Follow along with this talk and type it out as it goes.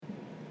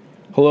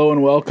Hello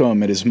and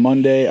welcome. It is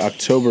Monday,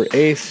 October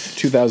 8th,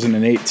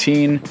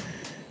 2018,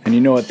 and you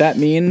know what that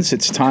means.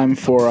 It's time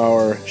for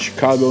our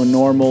Chicago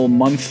NORML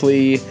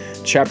monthly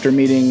chapter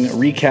meeting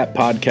recap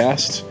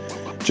podcast.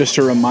 Just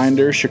a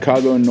reminder,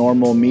 Chicago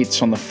NORML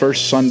meets on the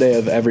first Sunday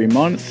of every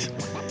month.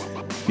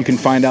 You can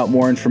find out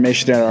more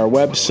information at our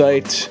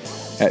website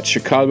at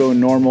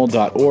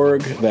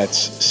chicagonorml.org.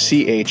 That's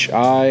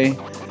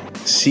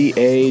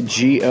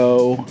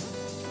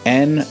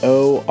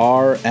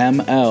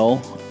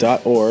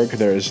CHICAGONORML.org.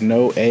 There is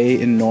no A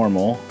in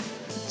normal.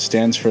 It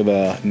stands for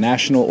the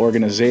National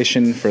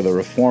Organization for the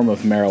Reform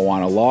of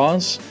Marijuana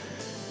Laws.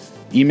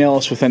 Email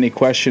us with any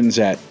questions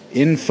at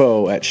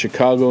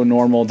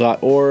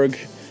info@chicagonorml.org.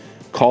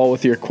 Call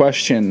with your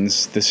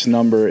questions. This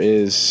number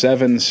is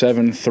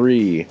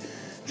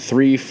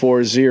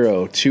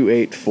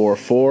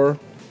 773-340-2844.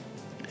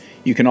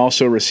 You can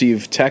also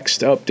receive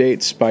text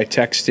updates by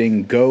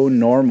texting GO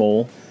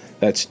NORML,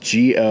 that's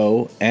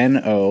GONORML,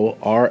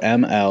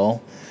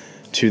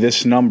 to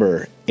this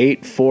number,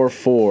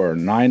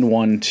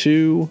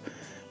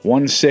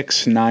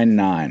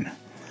 844-912-1699.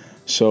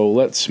 So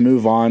let's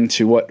move on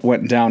to what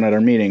went down at our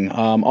meeting.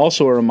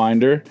 Also a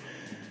reminder,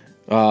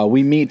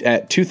 we meet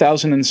at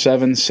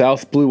 2007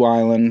 South Blue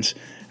Island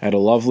at a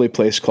lovely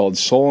place called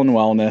Soul and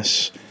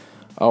Wellness.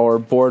 Our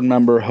board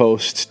member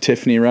host,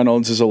 Tiffany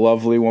Reynolds, is a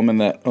lovely woman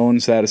that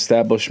owns that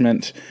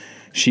establishment.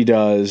 She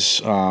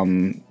does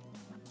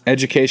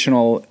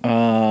educational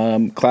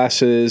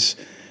classes.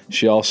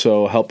 She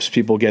also helps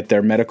people get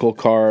their medical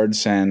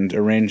cards and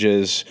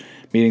arranges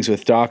meetings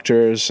with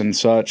doctors and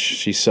such.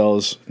 She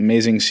sells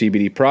amazing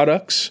CBD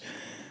products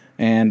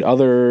and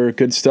other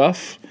good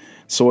stuff.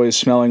 It's always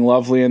smelling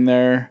lovely in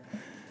there.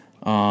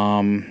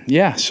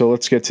 So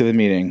let's get to the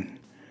meeting.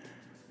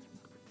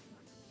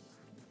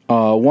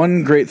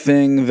 One great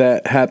thing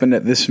that happened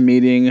at this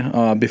meeting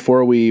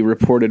before we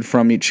reported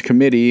from each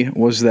committee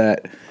was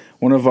that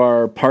one of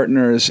our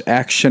partners,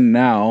 Action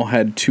Now,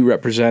 had two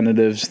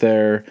representatives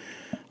there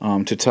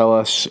to tell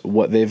us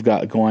what they've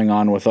got going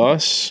on with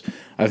us.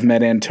 I've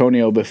met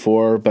Antonio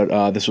before,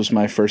 but this was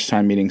my first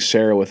time meeting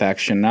Sarah with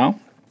Action Now.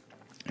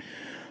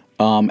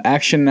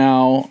 Action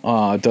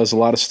Now does a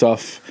lot of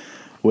stuff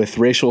with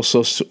racial,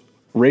 social,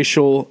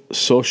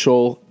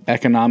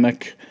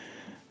 economic,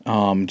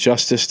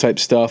 justice type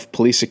stuff,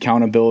 police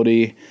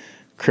accountability,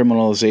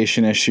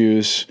 criminalization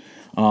issues.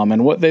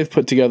 And what they've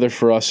put together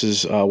for us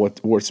is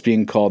what's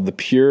being called the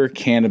Pure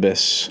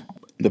Cannabis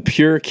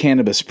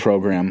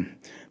Program.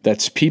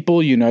 That's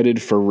People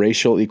United for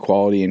Racial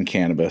Equality in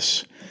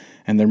Cannabis.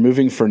 And they're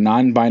moving for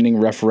non-binding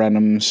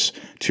referendums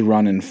to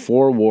run in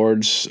 4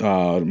 wards,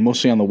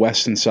 mostly on the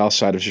west and south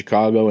side of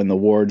Chicago, in the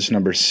wards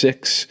number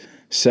 6,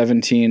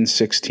 17,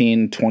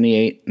 16,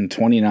 28, and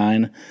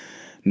 29.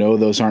 No,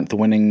 those aren't the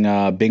winning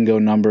bingo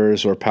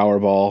numbers or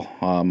Powerball.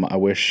 I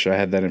wish I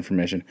had that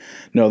information.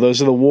 No,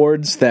 those are the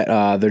wards that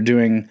they're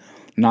doing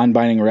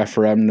non-binding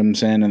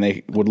referendums in, and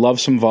they would love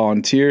some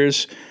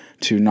volunteers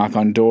to knock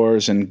on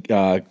doors and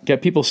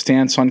get people's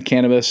stance on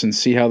cannabis and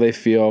see how they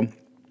feel.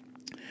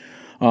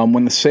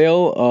 When the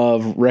sale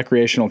of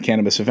recreational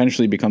cannabis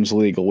eventually becomes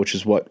legal, which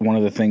is one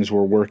of the things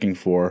we're working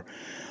for,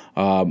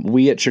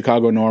 we at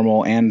Chicago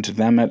NORML and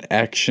them at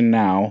Action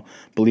Now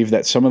believe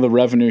that some of the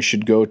revenue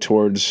should go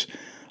towards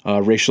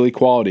racial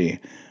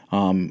equality,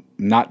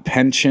 not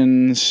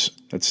pensions.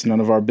 That's none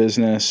of our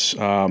business.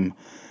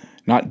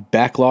 Not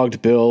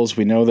backlogged bills.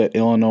 We know that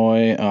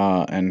Illinois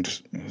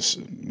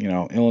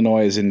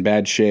Illinois is in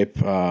bad shape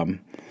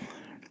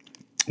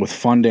with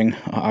funding,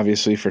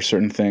 obviously, for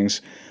certain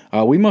things.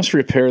 We must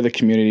repair the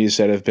communities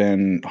that have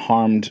been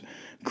harmed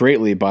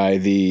greatly by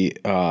the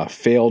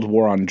failed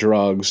war on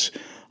drugs.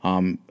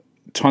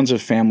 Tons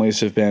of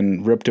families have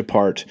been ripped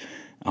apart.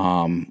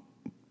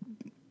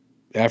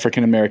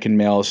 African-American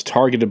males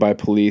targeted by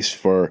police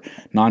for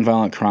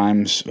nonviolent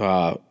crimes,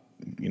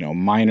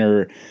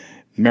 minor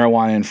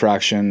marijuana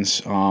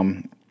infractions.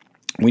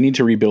 We need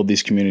to rebuild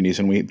these communities,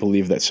 and we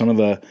believe that some of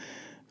the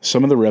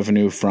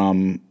revenue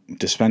from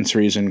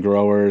dispensaries and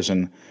growers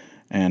and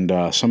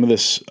some of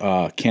this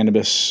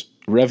cannabis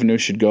revenue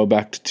should go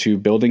back to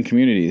building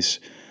communities.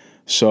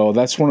 So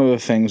that's one of the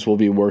things we'll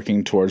be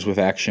working towards with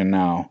Action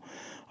Now.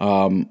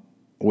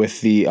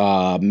 With the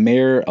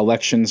mayor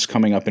elections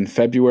coming up in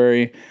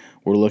February,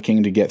 we're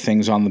looking to get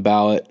things on the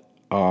ballot.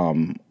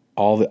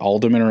 All the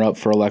aldermen are up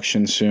for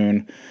election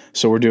soon.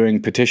 So we're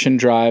doing petition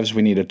drives.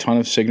 We need a ton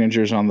of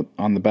signatures on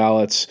the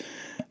ballots.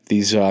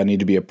 These need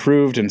to be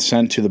approved and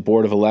sent to the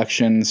Board of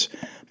Elections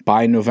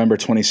by November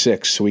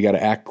 26th. So we got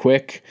to act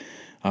quick.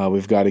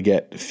 We've got to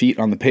get feet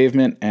on the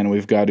pavement, and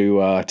we've got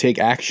to take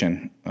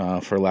action,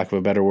 for lack of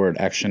a better word,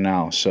 Action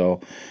Now.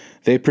 So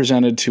they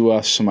presented to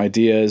us some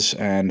ideas,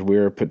 and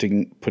we're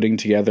putting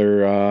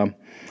together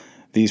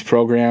these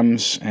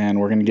programs, and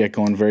we're going to get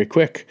going very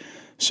quick.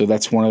 So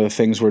that's one of the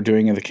things we're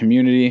doing in the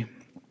community,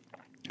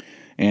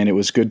 and it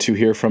was good to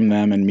hear from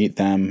them and meet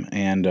them,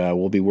 and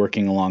we'll be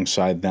working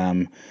alongside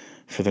them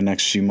for the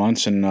next few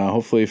months and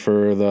hopefully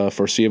for the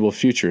foreseeable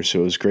future. So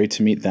it was great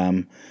to meet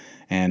them,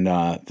 and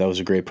that was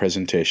a great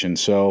presentation.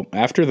 So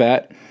after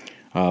that,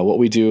 what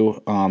we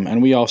do.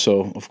 And we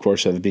also, of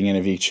course, at the beginning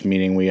of each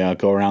meeting, we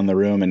go around the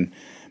room and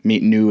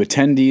meet new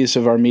attendees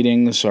of our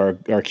meetings.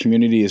 Our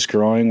community is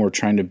growing. We're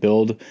trying to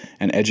build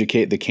and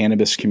educate the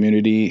cannabis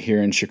community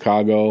here in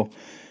Chicago.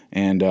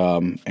 And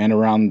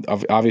around,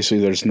 obviously,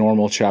 there's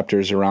NORML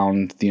chapters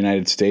around the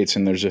United States,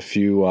 and there's a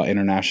few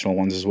international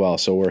ones as well.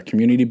 So we're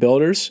community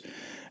builders,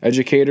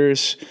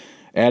 educators,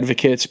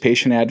 advocates,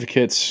 patient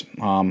advocates.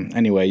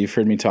 Anyway, you've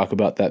heard me talk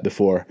about that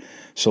before.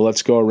 So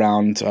let's go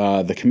around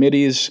the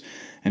committees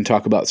and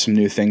talk about some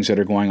new things that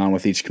are going on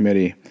with each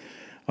committee.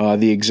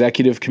 The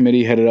executive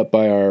committee, headed up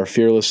by our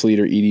fearless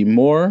leader, Edie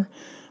Moore.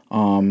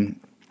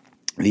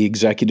 The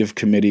executive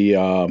committee,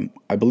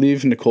 I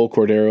believe Nicole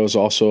Cordero is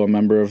also a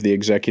member of the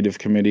executive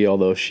committee,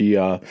 although she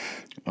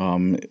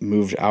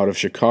moved out of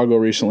Chicago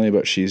recently,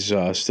 but she's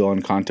still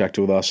in contact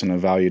with us and a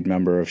valued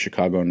member of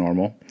Chicago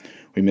NORML.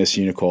 We miss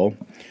you, Nicole.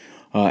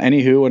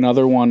 Anywho,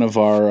 another one of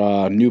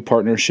our new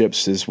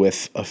partnerships is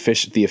with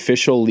the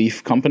Official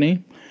Leaf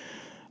Company.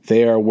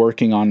 They are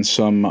working on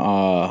some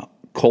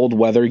cold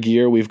weather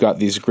gear. We've got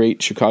these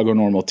great Chicago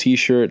NORML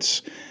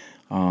t-shirts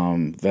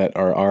that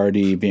are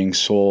already being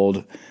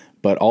sold.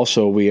 But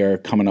also we are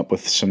coming up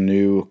with some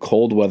new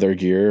cold weather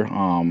gear.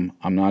 I'm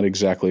not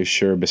exactly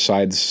sure,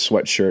 besides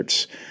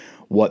sweatshirts,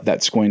 what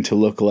that's going to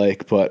look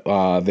like, but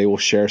they will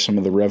share some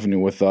of the revenue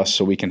with us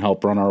so we can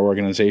help run our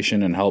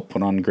organization and help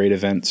put on great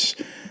events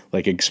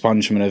like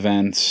expungement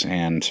events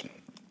and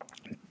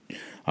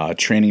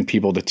training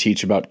people to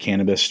teach about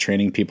cannabis,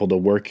 training people to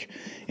work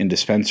in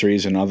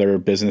dispensaries and other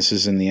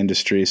businesses in the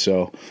industry.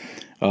 So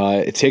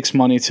it takes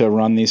money to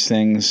run these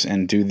things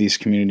and do these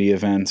community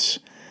events.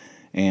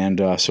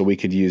 And so we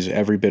could use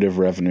every bit of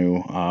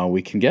revenue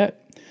we can get.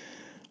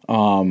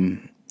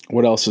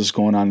 What else is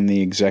going on in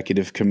the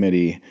executive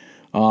committee?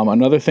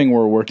 Another thing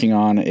we're working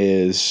on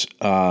is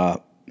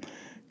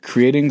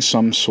creating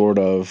some sort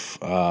of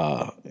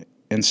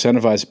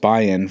incentivized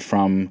buy-in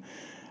from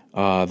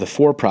the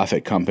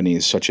for-profit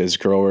companies such as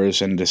growers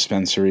and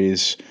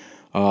dispensaries.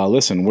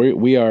 Listen,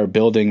 we are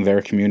building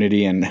their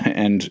community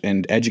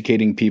and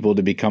educating people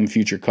to become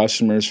future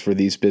customers for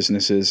these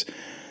businesses.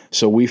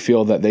 So we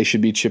feel that they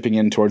should be chipping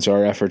in towards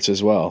our efforts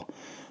as well.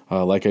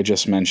 Like I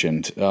just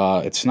mentioned,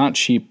 it's not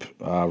cheap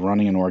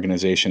running an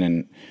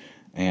organization,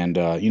 and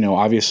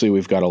obviously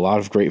we've got a lot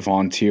of great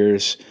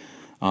volunteers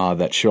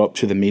that show up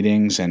to the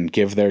meetings and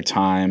give their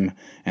time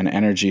and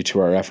energy to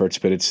our efforts,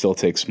 but it still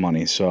takes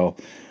money. So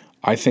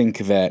I think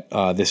that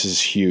this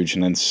is huge,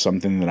 and it's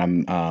something that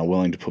I'm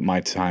willing to put my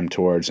time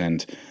towards,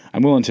 and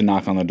I'm willing to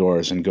knock on the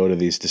doors and go to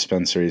these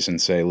dispensaries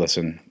and say,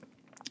 listen,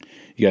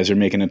 you guys are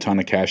making a ton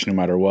of cash no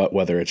matter what,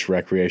 whether it's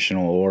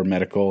recreational or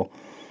medical.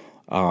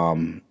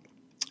 And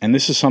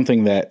this is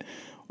something that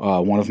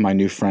one of my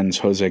new friends,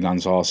 Jose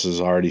Gonzalez, has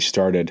already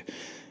started.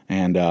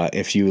 And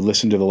if you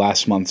listen to the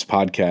last month's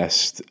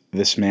podcast,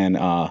 this man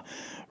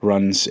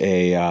runs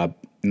a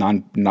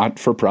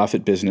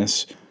not-for-profit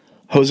business.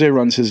 Jose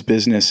runs his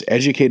business,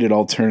 Educated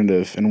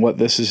Alternative, and what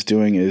this is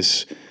doing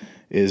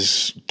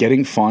is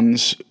getting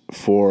funds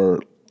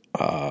for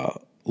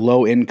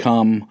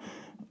low-income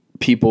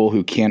people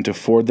who can't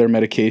afford their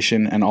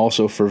medication, and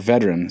also for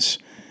veterans.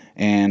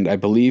 And I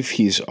believe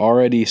he's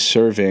already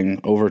serving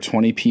over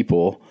 20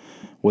 people.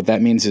 What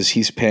that means is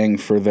he's paying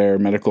for their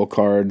medical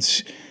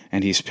cards,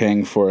 and he's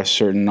paying for a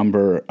certain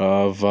number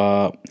of,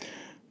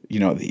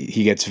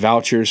 he gets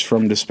vouchers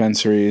from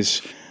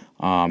dispensaries.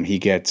 He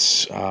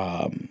gets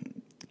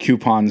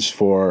coupons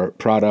for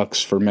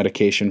products, for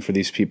medication for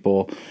these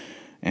people.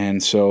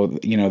 And so,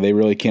 they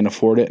really can't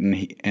afford it.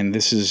 And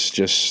this is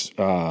just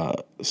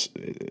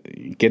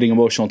getting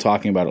emotional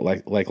talking about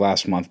it like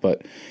last month.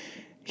 But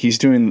he's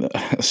doing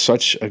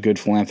such a good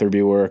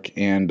philanthropy work,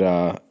 and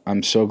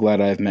I'm so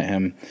glad I've met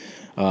him.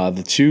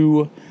 The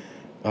two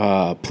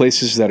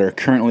places that are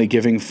currently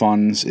giving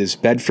funds is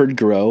Bedford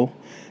Grow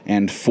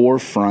and 4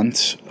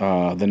 Front,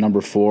 the number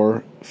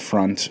 4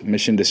 Front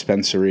Mission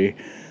Dispensary,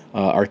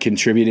 are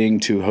contributing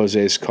to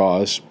Jose's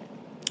cause,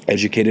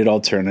 Educated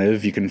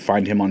Alternative. You can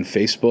find him on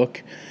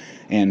Facebook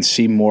and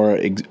see more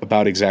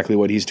about exactly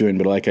what he's doing.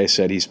 But like I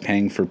said, he's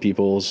paying for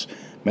people's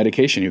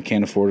medication who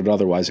can't afford it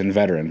otherwise, and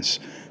veterans,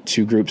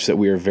 2 groups that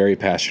we are very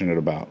passionate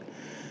about.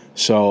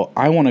 So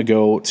I want to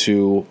go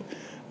to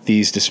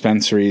these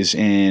dispensaries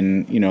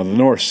in, the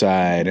North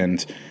Side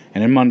and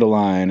in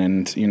Mundelein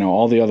and,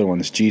 all the other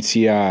ones,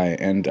 GTI,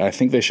 and I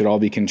think they should all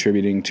be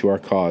contributing to our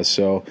cause.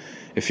 So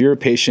if you're a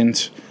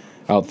patient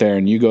out there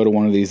and you go to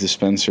one of these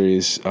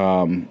dispensaries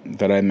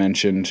that I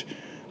mentioned,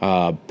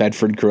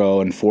 Bedford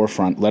Grow and 4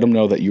 Front, let them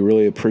know that you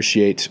really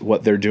appreciate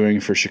what they're doing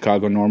for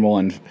Chicago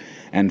NORML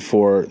and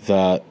for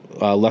the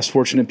less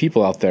fortunate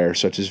people out there,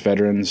 such as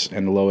veterans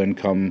and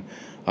low-income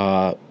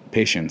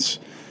patients.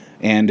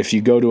 And if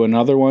you go to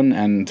another one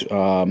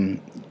and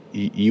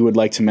you would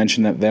like to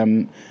mention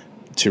them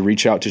to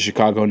reach out to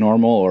Chicago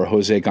NORML or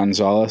Jose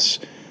Gonzalez,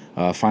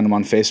 find them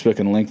on Facebook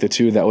and link the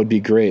two, that would be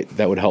great.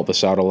 That would help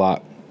us out a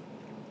lot.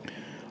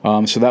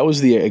 So that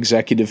was the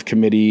executive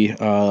committee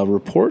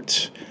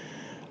report.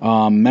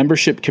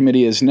 Membership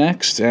committee is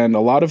next, and a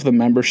lot of the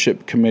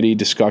membership committee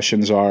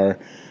discussions are,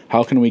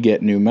 how can we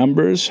get new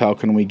members? How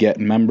can we get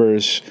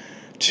members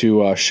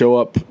to show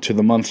up to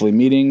the monthly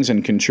meetings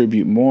and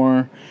contribute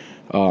more?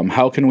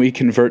 How can we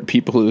convert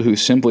people who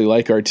simply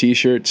like our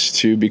T-shirts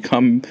to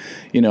become,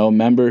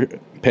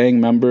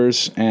 paying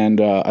members?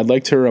 And I'd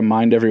like to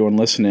remind everyone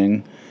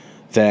listening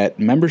that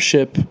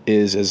membership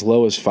is as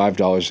low as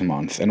 $5 a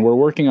month, and we're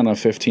working on a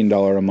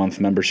 $15 a month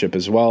membership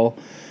as well,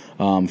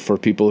 for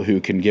people who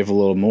can give a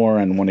little more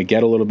and want to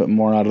get a little bit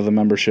more out of the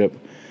membership.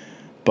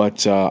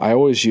 But I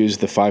always use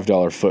the $5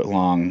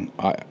 footlong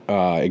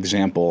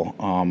example,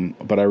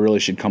 but I really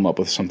should come up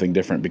with something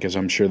different because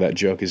I'm sure that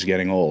joke is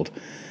getting old.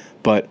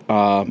 But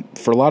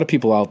for a lot of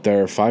people out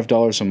there,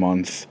 $5 a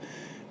month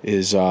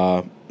is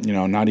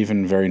not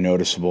even very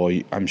noticeable.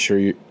 I'm sure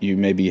you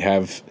maybe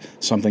have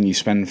something you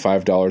spend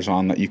 $5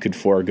 on that you could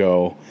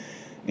forego,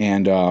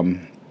 and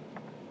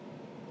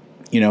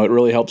it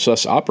really helps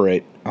us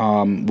operate.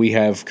 We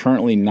have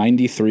currently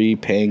 93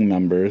 paying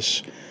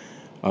members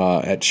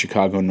at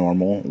Chicago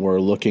NORML.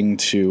 We're looking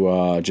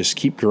to just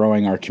keep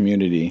growing our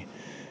community,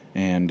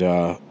 and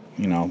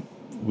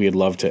we'd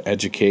love to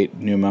educate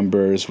new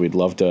members. We'd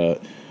love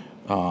to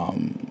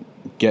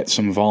get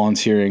some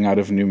volunteering out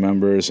of new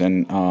members,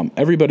 and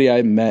everybody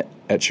I met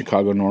at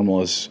Chicago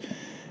NORML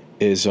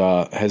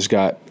has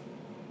got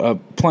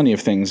plenty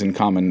of things in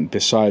common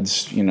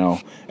besides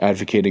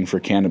advocating for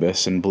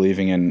cannabis and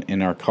believing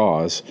in our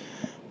cause.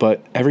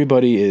 But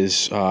everybody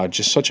is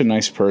just such a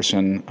nice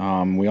person.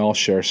 We all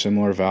share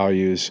similar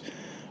values.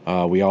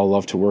 We all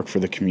love to work for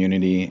the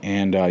community,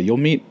 and you'll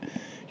meet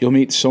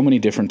so many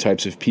different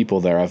types of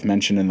people there. I've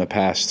mentioned in the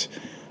past.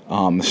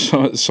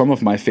 So some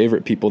of my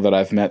favorite people that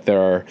I've met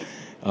there are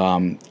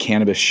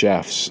cannabis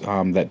chefs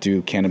that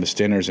do cannabis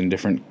dinners and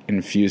different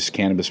infused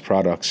cannabis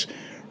products.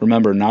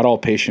 Remember, not all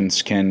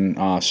patients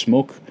can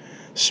smoke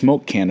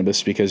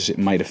cannabis because it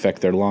might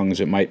affect their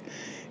lungs. It might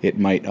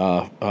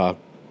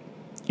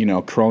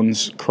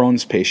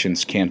Crohn's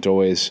patients can't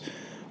always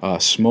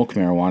smoke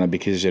marijuana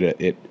because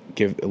it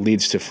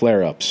leads to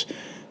flare-ups.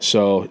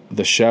 So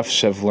the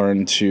chefs have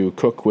learned to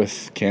cook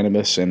with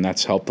cannabis, and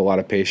that's helped a lot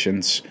of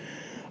patients.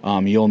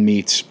 You'll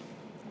meet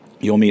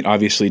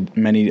obviously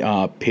many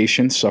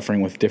patients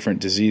suffering with different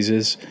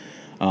diseases,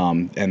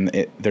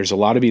 and there's a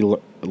lot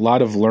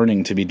of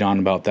learning to be done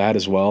about that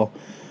as well.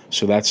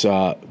 So that's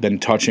been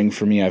touching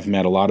for me. I've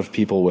met a lot of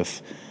people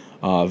with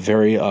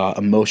very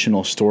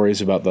emotional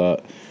stories about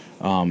the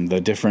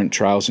different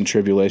trials and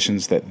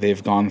tribulations that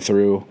they've gone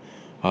through.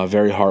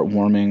 Very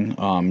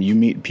heartwarming. You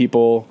meet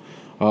people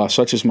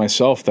such as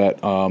myself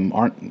that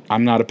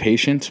I'm not a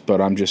patient,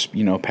 but I'm just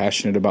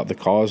passionate about the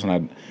cause,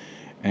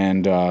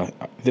 and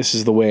this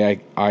is the way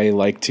I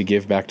like to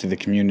give back to the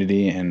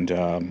community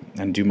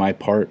and do my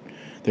part.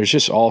 There's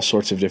just all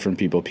sorts of different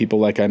people. People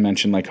like I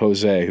mentioned, like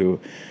Jose, who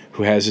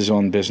has his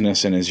own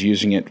business and is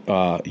using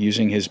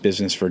his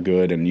business for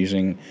good and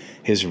using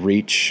his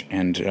reach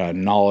and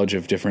knowledge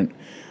of different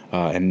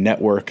and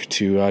network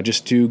to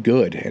just do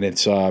good. And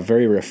it's a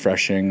very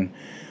refreshing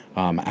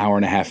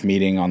hour-and-a-half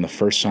meeting on the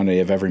first Sunday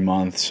of every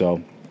month.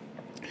 So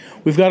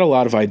we've got a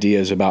lot of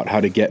ideas about how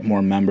to get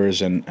more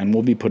members, and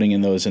we'll be putting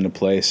those into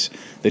place.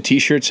 The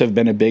T-shirts have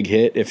been a big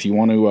hit. If you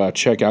want to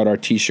check out our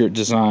T-shirt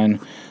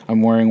design,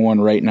 I'm wearing one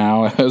right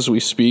now as we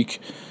speak.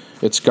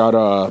 It's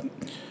got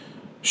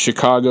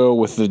Chicago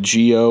with the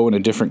GO in a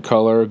different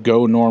color.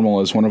 Go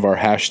NORML is one of our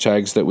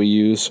hashtags that we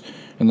use.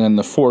 And then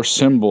the 4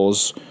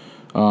 symbols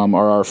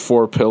are our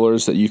 4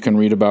 pillars that you can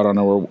read about on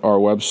our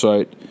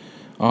website.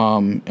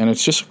 And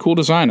it's just a cool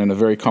design and a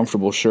very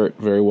comfortable shirt,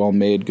 very well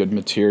made, good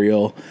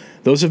material.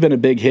 Those have been a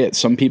big hit.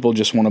 Some people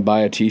just want to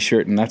buy a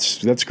T-shirt, and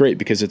that's great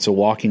because it's a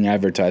walking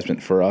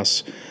advertisement for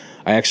us.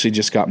 I actually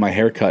just got my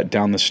hair cut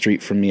down the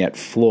street from me at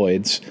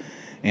Floyd's,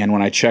 and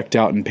when I checked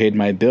out and paid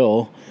my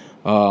bill,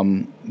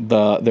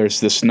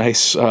 there's this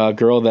nice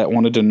girl that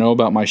wanted to know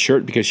about my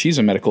shirt because she's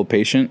a medical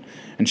patient,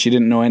 and she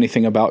didn't know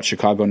anything about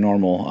Chicago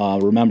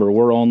NORML. Remember,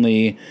 we're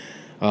only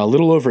a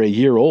little over a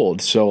year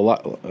old,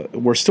 so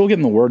we're still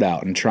getting the word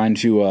out and trying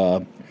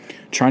to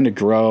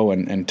grow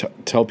and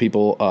tell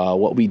people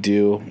what we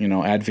do.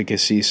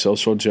 Advocacy,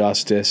 social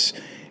justice,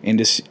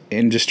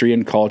 industry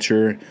and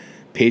culture,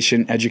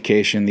 patient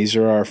education. These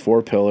are our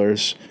 4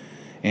 pillars.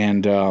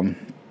 And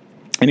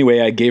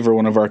anyway, I gave her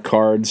one of our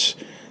cards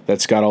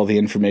that's got all the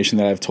information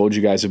that I've told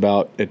you guys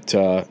about. It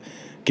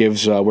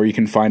gives where you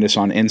can find us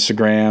on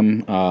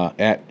Instagram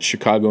at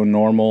Chicago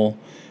NORML.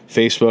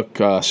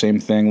 Facebook,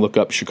 same thing. Look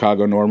up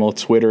Chicago NORML.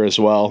 Twitter as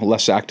well.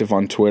 Less active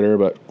on Twitter,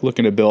 but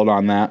looking to build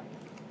on that.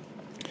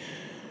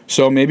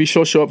 So maybe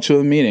she'll show up to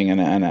a meeting,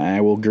 and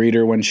I will greet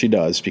her when she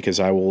does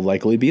because I will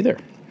likely be there.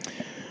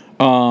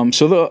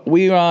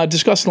 We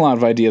discussed a lot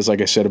of ideas,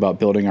 like I said, about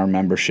building our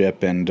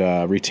membership and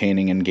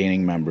retaining and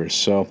gaining members.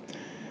 So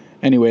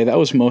anyway, that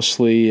was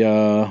mostly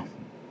the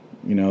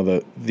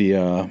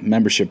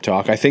membership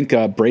talk. I think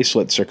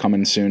bracelets are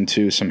coming soon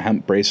too. Some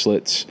hemp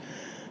bracelets.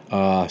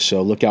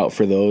 So look out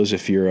for those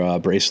if you're a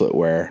bracelet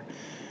wearer.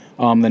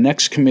 The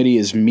next committee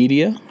is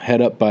media,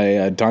 head up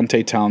by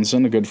Dante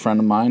Townsend, a good friend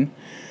of mine.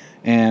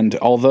 And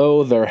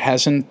although there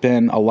hasn't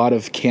been a lot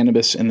of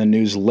cannabis in the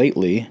news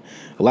lately,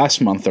 last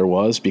month there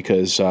was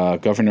because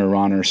Governor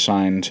Ronner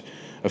signed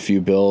a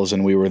few bills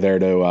and we were there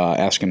to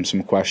ask him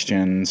some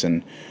questions.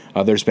 And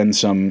there's been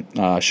some,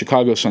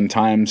 Chicago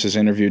Sun-Times has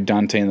interviewed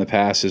Dante in the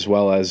past as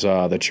well as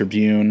the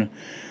Tribune.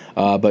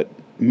 But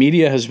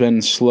media has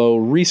been slow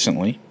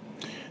recently.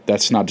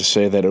 That's not to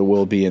say that it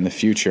will be in the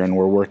future. And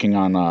we're working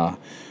on,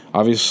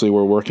 obviously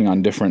we're working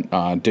on different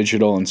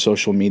digital and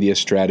social media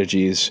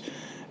strategies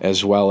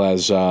as well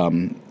as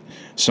some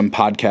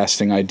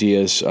podcasting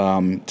ideas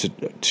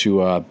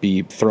to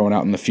be thrown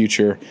out in the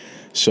future.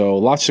 So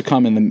lots to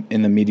come in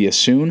the media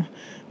soon.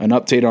 An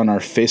update on our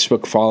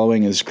Facebook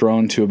following has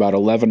grown to about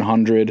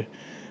 1,100.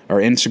 Our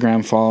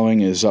Instagram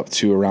following is up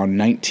to around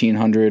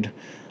 1,900.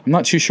 I'm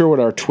not too sure what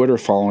our Twitter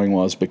following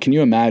was, but can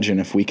you imagine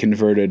if we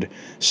converted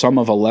some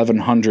of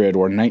 1,100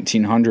 or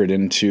 1,900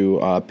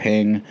 into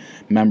paying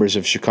members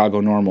of Chicago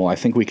NORML? I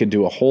think we could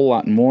do a whole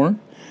lot more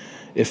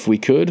if we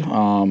could.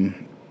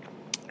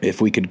 If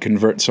we could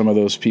convert some of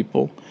those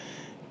people,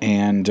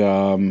 and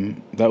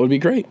that would be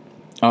great.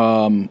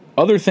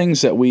 Other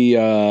things that we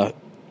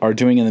are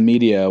doing in the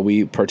media,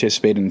 we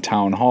participate in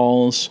town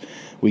halls,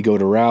 we go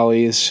to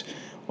rallies,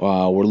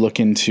 we're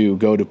looking to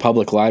go to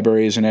public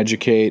libraries and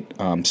educate,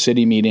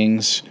 city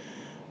meetings,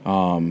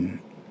 and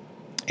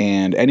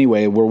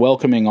anyway, we're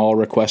welcoming all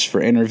requests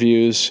for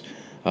interviews,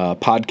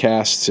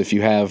 podcasts. If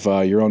you have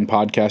your own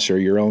podcast or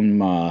your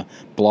own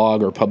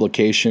blog or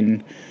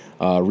publication,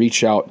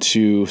 reach out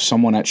to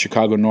someone at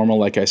Chicago NORML.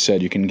 Like I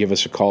said, you can give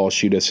us a call,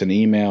 shoot us an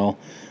email,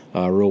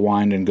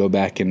 rewind and go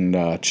back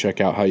and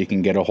check out how you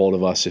can get a hold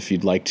of us if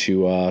you'd like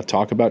to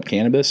talk about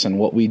cannabis and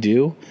what we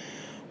do.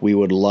 We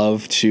would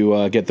love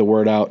to get the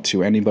word out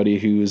to anybody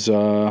who's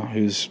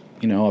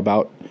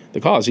about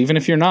the cause, even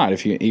if you're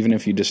not, even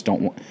if you just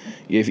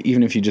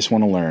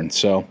want to learn.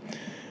 So,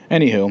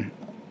 anywho,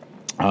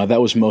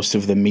 that was most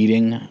of the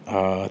meeting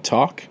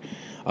talk.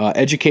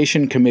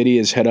 Education committee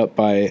is head up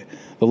by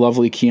the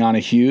lovely Kiana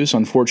Hughes.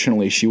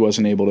 Unfortunately, she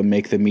wasn't able to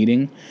make the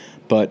meeting,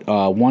 but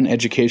one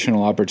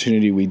educational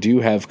opportunity we do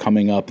have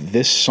coming up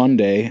this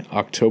Sunday,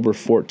 October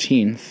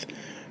 14th,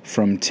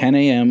 from 10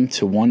 a.m.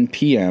 to 1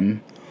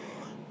 p.m.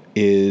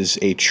 is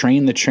a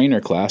Train the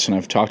Trainer class, and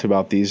I've talked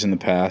about these in the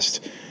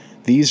past.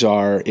 These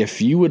are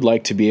if you would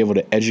like to be able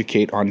to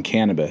educate on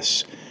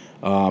cannabis.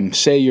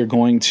 Say you're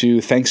going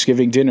to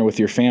Thanksgiving dinner with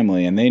your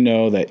family, and they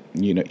know that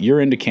you're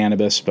into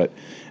cannabis, and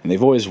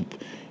they've always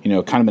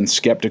kind of been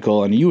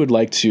skeptical, and you would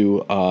like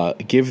to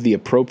give the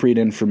appropriate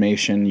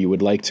information. You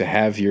would like to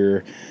have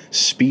your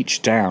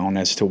speech down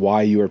as to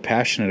why you are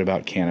passionate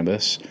about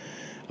cannabis.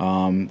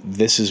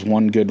 This is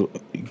one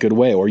good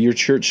way, or your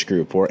church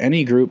group, or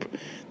any group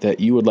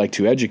that you would like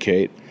to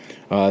educate.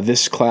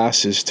 This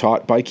class is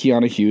taught by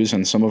Kiana Hughes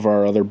and some of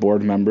our other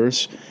board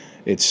members.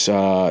 It's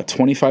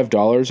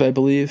 $25, I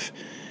believe,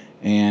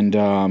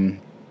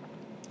 and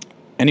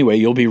anyway,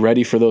 you'll be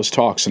ready for those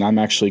talks, and I'm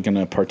actually going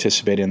to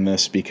participate in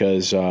this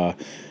because I'm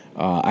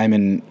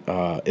an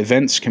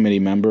events committee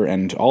member,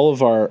 and all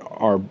of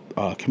our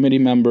committee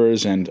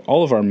members and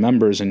all of our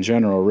members in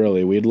general,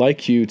 really, we'd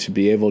like you to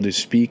be able to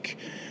speak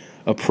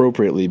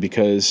appropriately,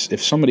 because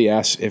if somebody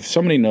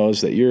knows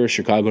that you're a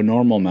Chicago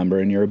NORML member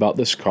and you're about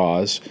this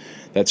cause,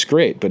 that's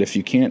great, but if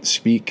you can't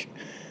speak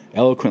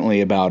eloquently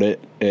about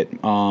it,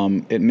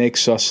 it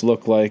makes us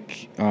look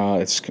like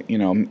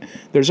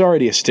there's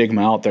already a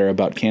stigma out there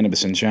about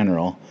cannabis in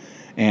general,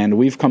 and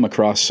we've come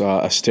across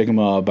a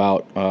stigma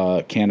about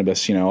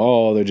cannabis.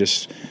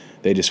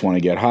 They just want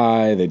to get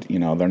high.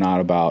 They're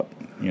not about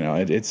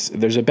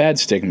there's a bad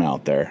stigma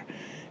out there,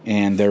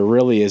 and there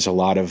really is a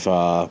lot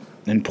of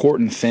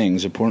important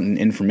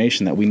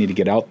information that we need to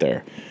get out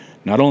there.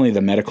 Not only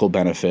the medical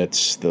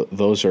benefits,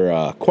 those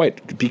are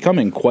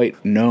becoming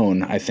quite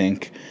known, I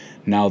think,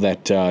 now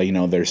that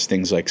there's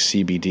things like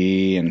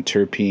CBD and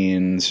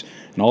terpenes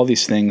and all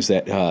these things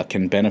that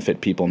can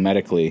benefit people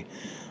medically.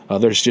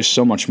 There's just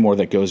so much more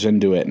that goes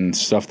into it, and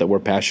stuff that we're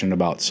passionate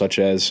about, such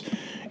as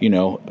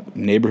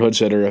neighborhoods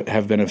that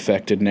have been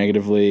affected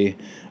negatively,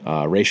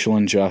 racial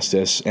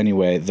injustice.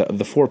 Anyway,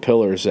 the four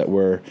pillars that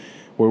we're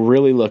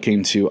really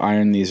looking to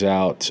iron these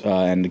out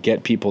and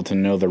get people to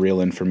know the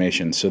real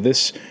information. So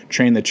this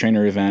Train the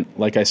Trainer event,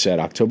 like I said,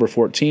 October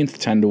 14th,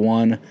 10 to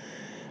 1.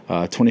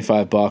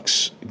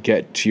 $25,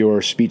 get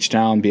your speech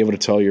down, be able to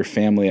tell your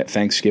family at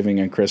Thanksgiving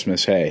and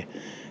Christmas, hey,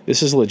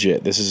 this is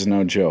legit, this is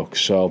no joke.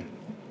 So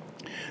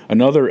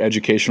another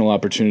educational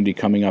opportunity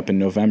coming up in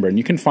November, and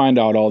you can find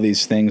out all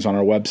these things on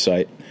our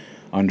website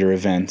under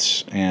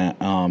events,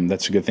 and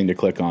that's a good thing to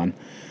click on,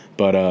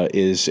 but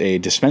is a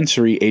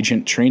dispensary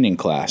agent training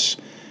class.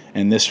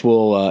 And this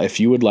will, if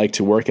you would like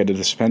to work at a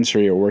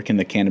dispensary or work in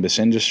the cannabis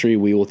industry,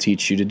 we will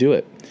teach you to do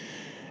it.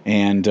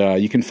 And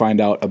you can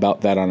find out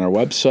about that on our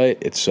website.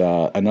 It's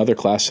another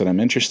class that I'm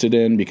interested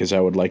in because I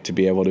would like to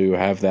be able to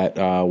have that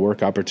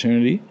work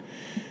opportunity.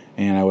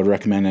 And I would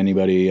recommend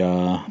anybody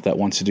that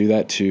wants to do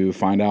that to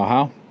find out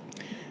how.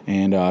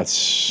 And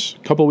it's a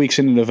couple weeks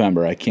into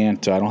November. I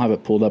don't have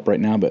it pulled up right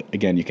now, but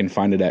again, you can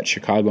find it at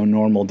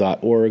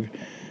chicagonormal.org.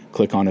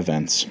 Click on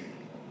events.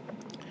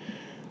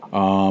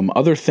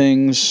 Other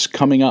things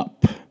coming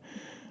up.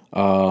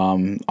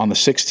 On the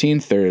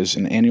 16th, there's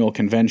an annual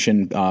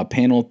convention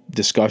panel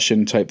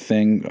discussion type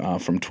thing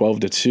from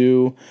 12 to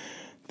 2.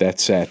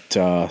 That's at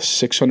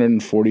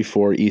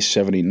 644 East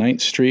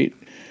 79th Street.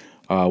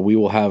 We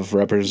will have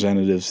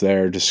representatives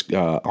there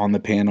on the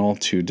panel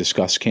to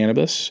discuss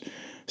cannabis,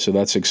 so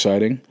that's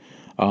exciting.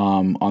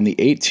 On the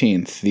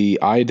 18th, the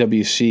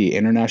IWC,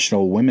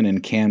 International Women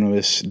in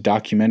Cannabis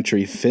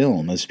documentary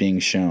film, is being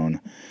shown.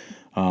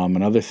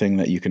 Another thing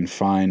that you can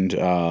find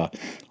on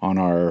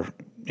our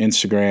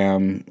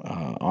Instagram,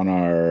 on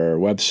our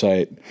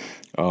website.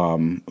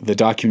 The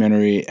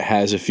documentary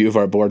has a few of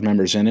our board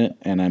members in it,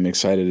 and I'm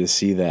excited to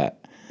see that.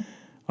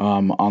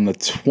 On the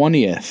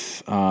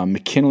 20th,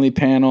 McKinley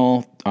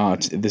panel.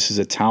 This is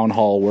a town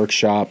hall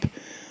workshop.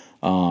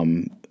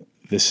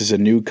 This is a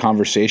new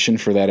conversation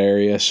for that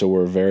area, so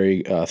we're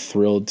very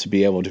thrilled to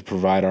be able to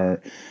provide our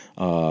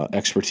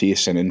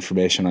expertise and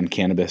information on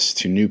cannabis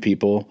to new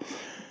people.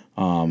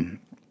 On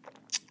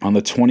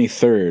the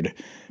 23rd,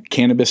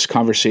 Cannabis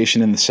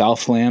Conversation in the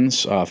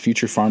Southlands,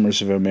 Future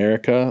Farmers of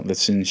America,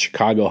 that's in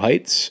Chicago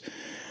Heights.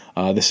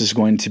 This is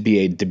going to be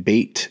a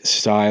debate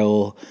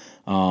style.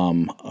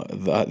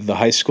 The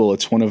high school,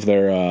 it's one of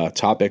their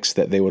topics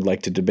that they would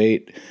like to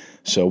debate,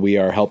 so we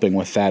are helping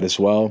with that as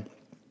well.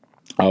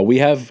 We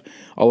have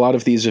a lot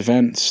of these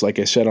events, like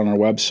I said, on our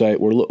website.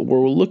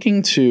 We're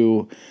looking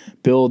to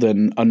build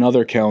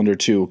another calendar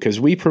too, because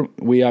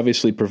we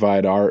obviously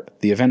provide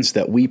the events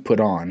that we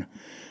put on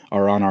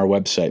are on our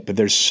website, but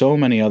there's so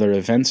many other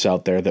events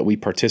out there that we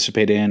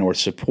participate in or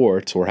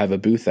support or have a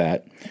booth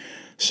at.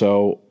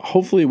 So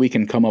hopefully we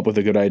can come up with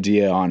a good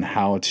idea on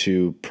how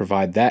to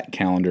provide that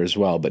calendar as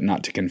well, but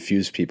not to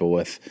confuse people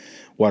with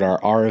what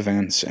are our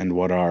events and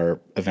what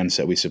are events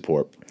that we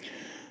support.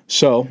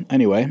 So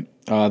anyway,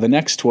 the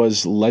next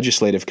was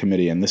Legislative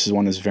Committee, and this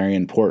one is very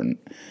important.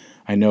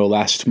 I know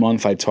last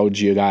month I told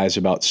you guys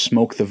about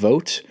Smoke the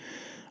Vote,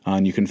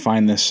 and you can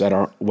find this at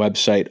our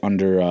website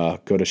under,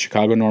 go to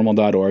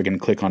chicagonormal.org and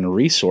click on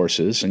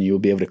Resources, and you'll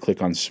be able to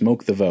click on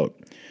Smoke the Vote.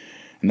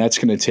 And that's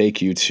going to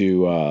take you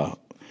to a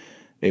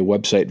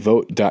website,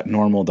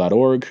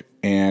 vote.normal.org.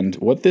 And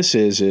what this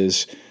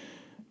is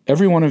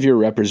every one of your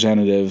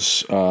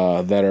representatives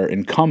that are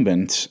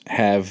incumbent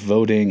have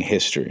voting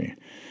history.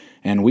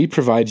 And we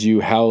provide you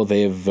how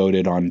they have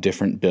voted on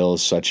different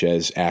bills, such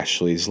as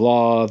Ashley's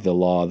Law, the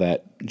law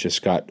that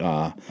just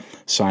got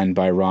signed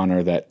by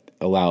Ronner that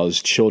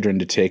allows children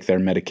to take their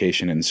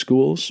medication in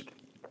schools.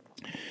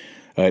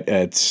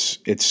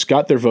 It's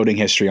got their voting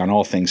history on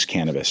all things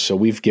cannabis, so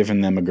we've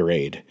given them a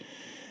grade.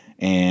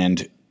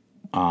 And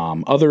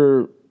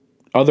other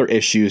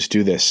issues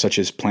do this, such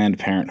as Planned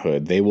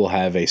Parenthood. They will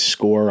have a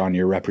score on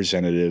your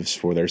representatives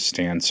for their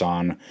stance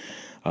on,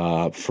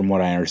 from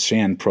what I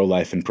understand,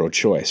 pro-life and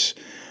pro-choice.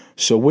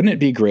 So wouldn't it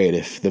be great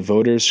if the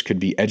voters could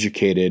be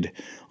educated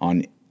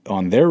on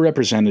their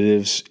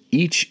representatives,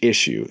 each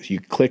issue? You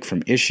click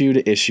from issue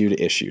to issue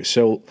to issue.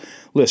 So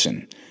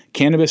listen,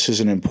 cannabis is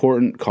an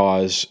important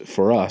cause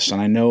for us,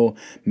 and I know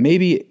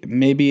maybe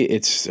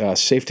it's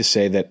safe to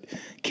say that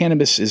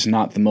cannabis is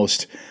not the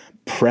most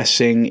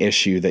pressing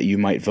issue that you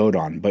might vote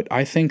on, but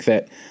I think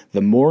that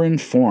the more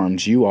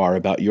informed you are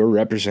about your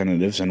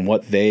representatives and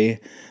what they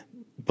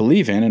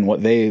believe in and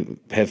what they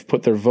have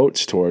put their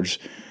votes towards,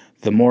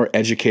 the more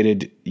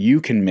educated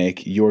you can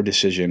make your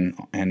decision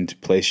and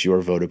place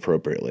your vote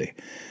appropriately.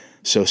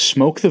 So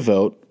Smoke the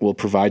Vote will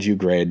provide you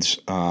grades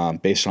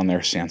based on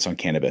their stance on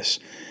cannabis.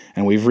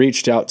 And we've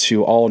reached out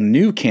to all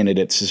new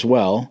candidates as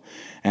well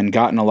and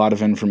gotten a lot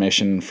of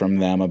information from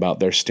them about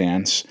their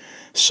stance.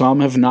 Some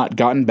have not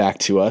gotten back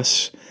to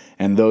us,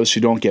 and those who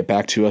don't get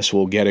back to us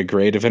will get a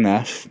grade of an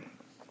F,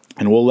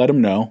 and we'll let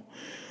them know.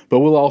 But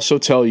we'll also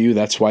tell you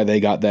that's why they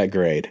got that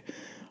grade.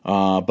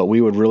 But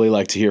we would really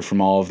like to hear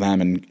from all of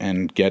them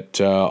and get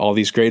all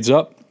these grades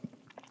up.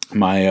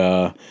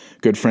 My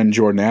good friend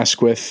Jordan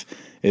Asquith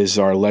is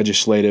our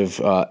legislative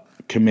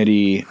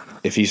committee.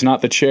 If he's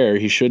not the chair,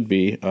 he should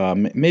be.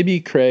 Maybe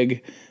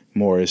Craig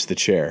Moore is the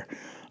chair.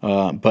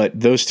 But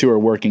those two are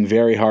working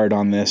very hard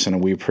on this,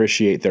 and we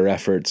appreciate their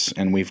efforts.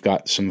 And we've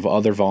got some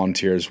other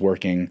volunteers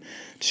working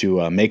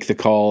to make the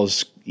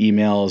calls,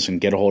 emails,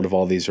 and get a hold of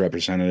all these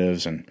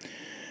representatives. And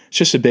it's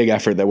just a big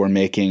effort that we're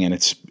making. And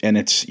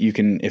it's you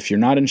can, if you're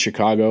not in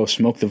Chicago,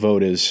 Smoke the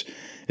Vote is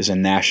a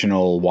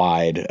national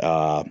wide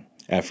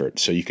effort.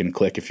 So you can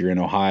click if you're in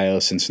Ohio,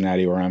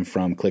 Cincinnati, where I'm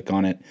from, click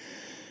on it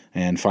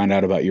and find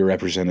out about your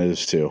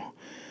representatives too.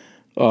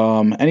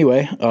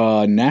 Anyway,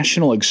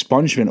 National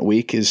Expungement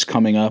Week is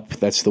coming up.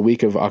 That's the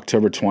week of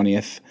October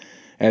 20th.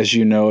 As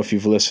you know, if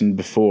you've listened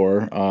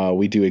before,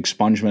 we do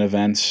expungement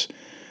events.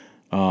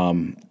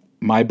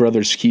 My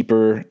Brother's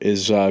Keeper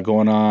is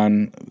going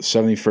on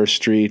 71st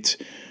Street.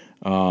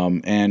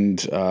 And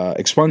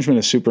expungement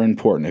is super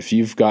important. If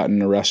you've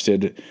gotten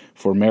arrested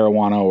for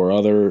marijuana or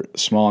other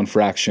small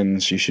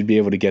infractions, you should be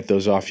able to get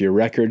those off your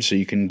record so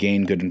you can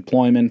gain good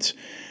employment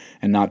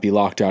and not be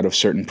locked out of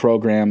certain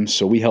programs.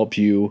 So we help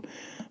you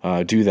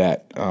do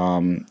that.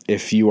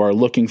 If you are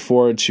looking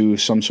forward to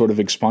some sort of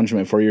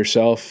expungement for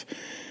yourself,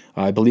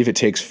 I believe it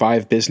takes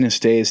 5 business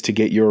days to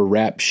get your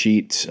rap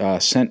sheet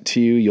sent to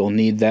you. You'll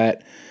need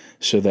that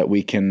so that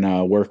we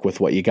can work with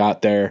what you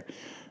got there.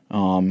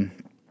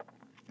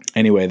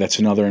 Anyway, that's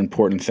another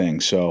important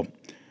thing. So,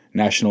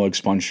 National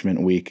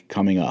Expungement Week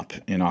coming up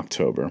in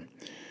October.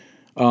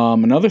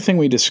 Another thing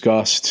we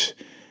discussed,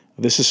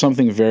 this is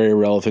something very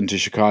relevant to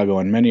Chicago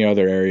and many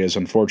other areas,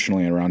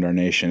 unfortunately, around our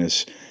nation,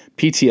 is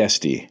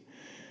PTSD,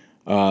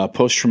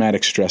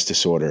 post-traumatic stress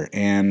disorder.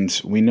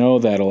 And we know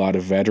that a lot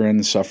of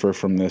veterans suffer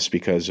from this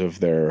because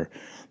of their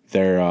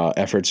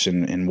efforts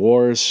in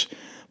wars.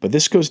 But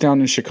this goes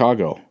down in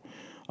Chicago.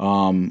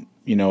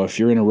 If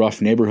you're in a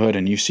rough neighborhood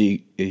and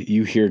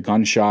you hear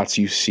gunshots,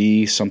 you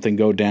see something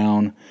go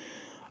down,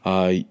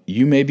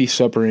 you may be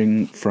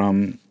suffering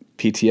from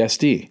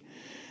PTSD.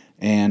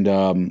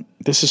 And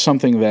this is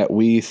something that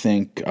we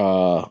think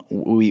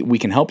we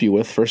can help you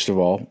with. First of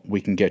all,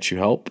 we can get you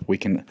help.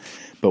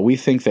 But we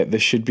think that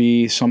this should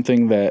be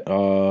something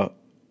that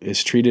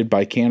is treated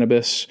by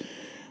cannabis.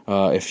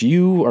 If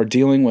you are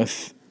dealing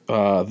with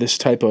this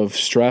type of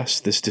stress,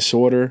 this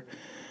disorder,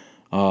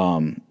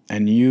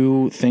 and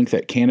you think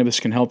that cannabis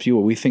can help you,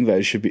 well, we think that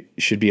it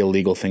should be a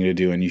legal thing to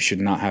do, and you should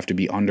not have to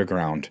be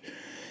underground.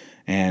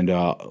 And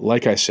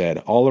like I said,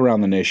 all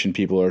around the nation,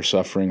 people are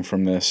suffering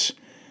from this,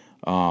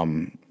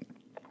 and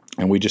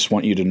we just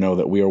want you to know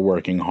that we are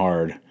working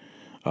hard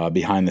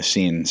behind the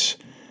scenes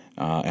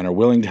and are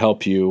willing to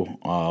help you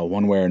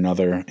one way or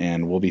another,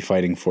 and we'll be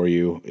fighting for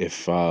you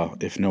if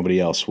nobody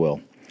else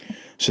will.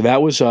 So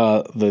that was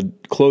the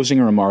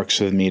closing remarks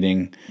of the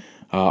meeting.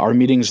 Our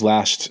meetings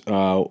last,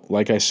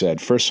 like I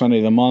said, first Sunday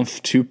of the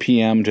month, 2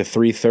 p.m. to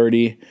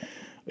 3:30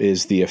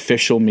 is the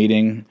official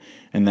meeting.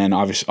 And then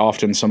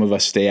often some of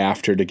us stay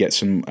after to get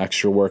some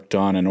extra work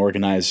done and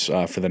organize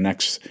for the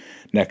next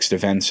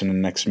events and the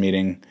next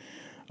meeting.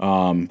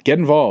 Get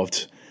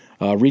involved.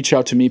 Reach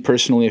out to me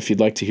personally if you'd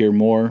like to hear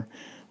more,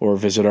 or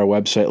visit our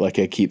website like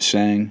I keep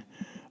saying.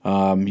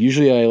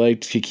 Usually I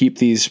like to keep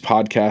these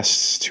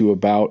podcasts to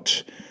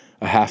about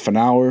a half an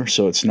hour,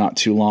 so it's not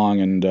too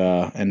long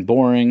and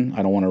boring.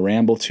 I don't want to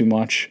ramble too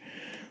much,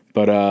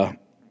 but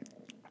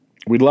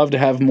we'd love to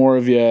have more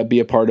of you be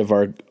a part of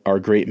our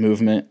great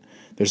movement.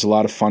 There's a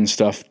lot of fun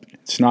stuff.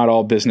 It's not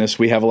all business.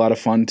 We have a lot of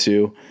fun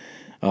too.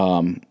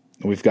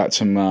 We've got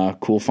some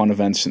cool, fun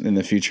events in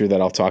the future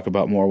that I'll talk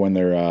about more when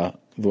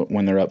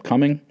they're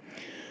upcoming.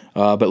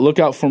 But look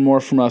out for more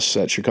from us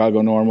at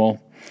Chicago NORML.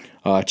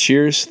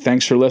 Cheers.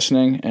 Thanks for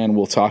listening, and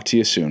we'll talk to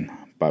you soon.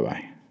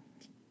 Bye-bye.